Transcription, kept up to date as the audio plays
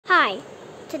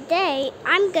today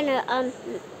I'm gonna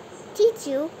teach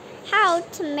you how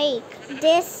to make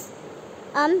this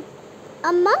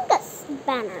Among Us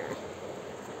banner.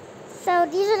 So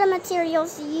these are the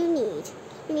materials you need.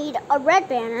 You need a red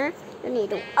banner, you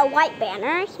need a white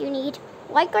banner, you need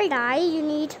white or dye, you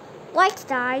need white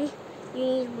dye, you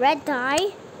need red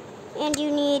dye, and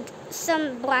you need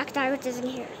some black dye, which is in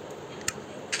here.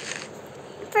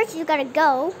 First you gotta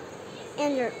go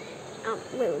in your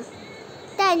room.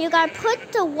 Then you gotta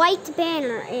put the white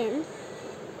banner in.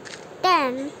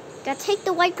 Then you gotta take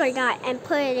the white color dye and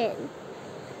put it in.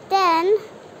 Then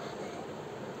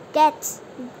get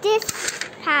this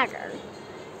pattern.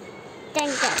 Then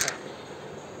get it.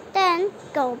 Then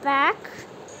go back,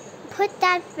 put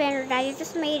that banner that you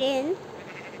just made in.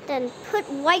 Then put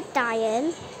white dye in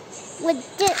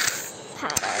with this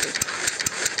pattern.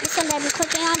 This one that I'm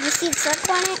clicking on, you see the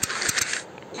circle on it?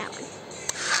 That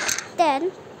one.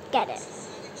 Then get it.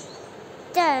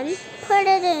 Then put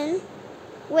it in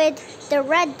with the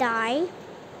red dye,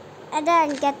 and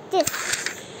then get this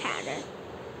pattern.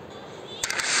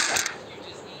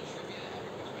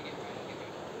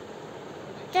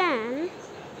 Then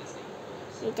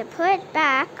you need to put it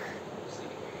back,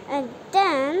 and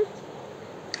then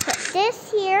put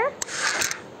this here,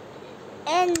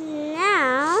 and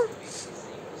now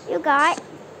you got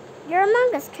your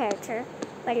Among Us character,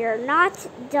 but you're not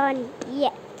done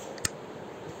yet.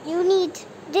 You need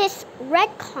this red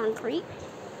concrete,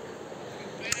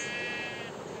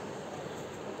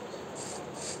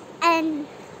 and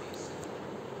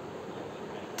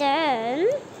then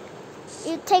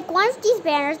you take one of these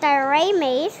banners that are already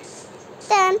made,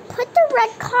 then put the red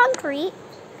concrete,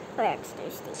 I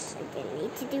didn't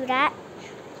need to do that,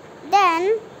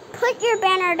 then put your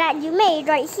banner that you made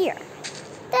right here.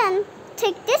 Then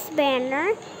take this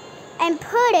banner and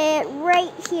put it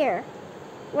right here,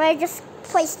 where I just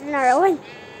placed another one.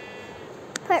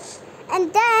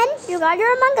 And then you got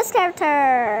your Among Us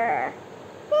character.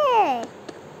 Yay!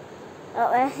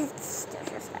 Oh, it's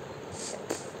just that.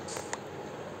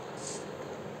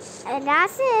 And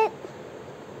that's it.